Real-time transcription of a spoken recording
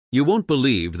You won't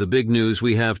believe the big news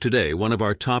we have today. One of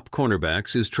our top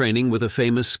cornerbacks is training with a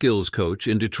famous skills coach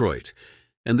in Detroit.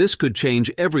 And this could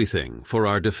change everything for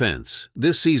our defense.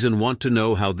 This season, want to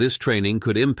know how this training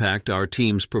could impact our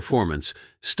team's performance?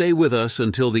 Stay with us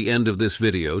until the end of this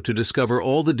video to discover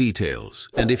all the details.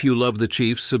 And if you love the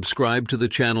Chiefs, subscribe to the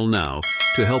channel now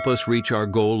to help us reach our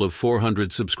goal of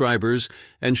 400 subscribers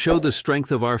and show the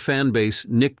strength of our fan base.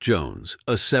 Nick Jones,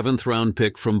 a 7th-round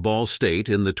pick from Ball State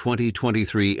in the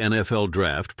 2023 NFL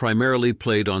Draft, primarily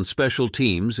played on special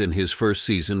teams in his first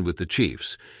season with the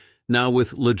Chiefs. Now,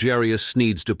 with L'Jarius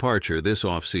Sneed's departure this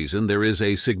offseason, there is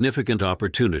a significant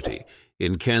opportunity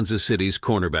in Kansas City's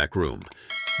cornerback room.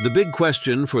 The big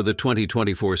question for the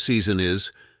 2024 season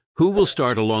is, who will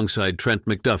start alongside Trent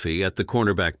McDuffie at the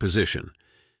cornerback position?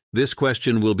 This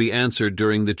question will be answered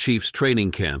during the Chiefs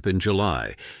training camp in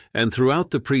July, and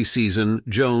throughout the preseason,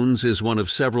 Jones is one of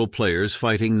several players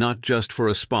fighting not just for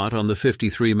a spot on the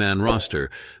 53-man roster,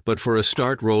 but for a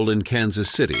start role in Kansas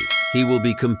City. He will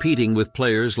be competing with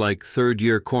players like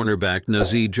third-year cornerback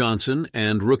Nazeeh Johnson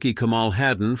and rookie Kamal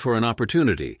Hadden for an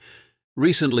opportunity.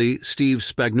 Recently, Steve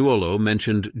Spagnuolo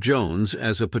mentioned Jones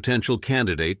as a potential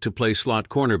candidate to play slot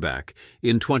cornerback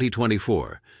in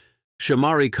 2024.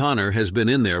 Shamari Connor has been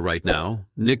in there right now.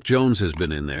 Nick Jones has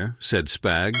been in there, said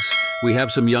Spags. We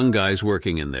have some young guys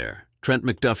working in there. Trent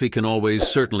McDuffie can always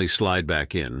certainly slide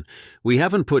back in. We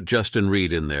haven't put Justin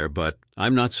Reed in there, but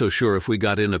I'm not so sure if we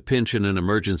got in a pinch in an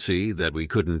emergency that we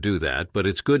couldn't do that. But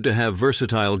it's good to have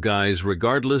versatile guys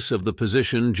regardless of the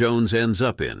position Jones ends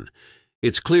up in.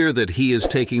 It's clear that he is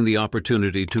taking the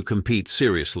opportunity to compete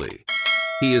seriously.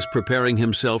 He is preparing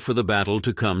himself for the battle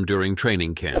to come during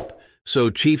training camp.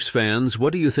 So, Chiefs fans,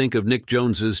 what do you think of Nick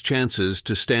Jones's chances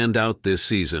to stand out this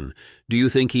season? Do you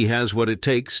think he has what it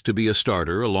takes to be a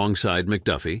starter alongside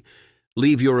McDuffie?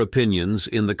 Leave your opinions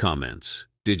in the comments.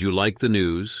 Did you like the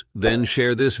news? Then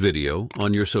share this video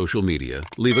on your social media.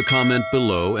 Leave a comment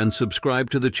below and subscribe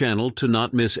to the channel to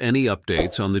not miss any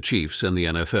updates on the Chiefs and the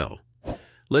NFL.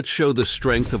 Let's show the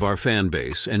strength of our fan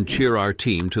base and cheer our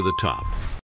team to the top.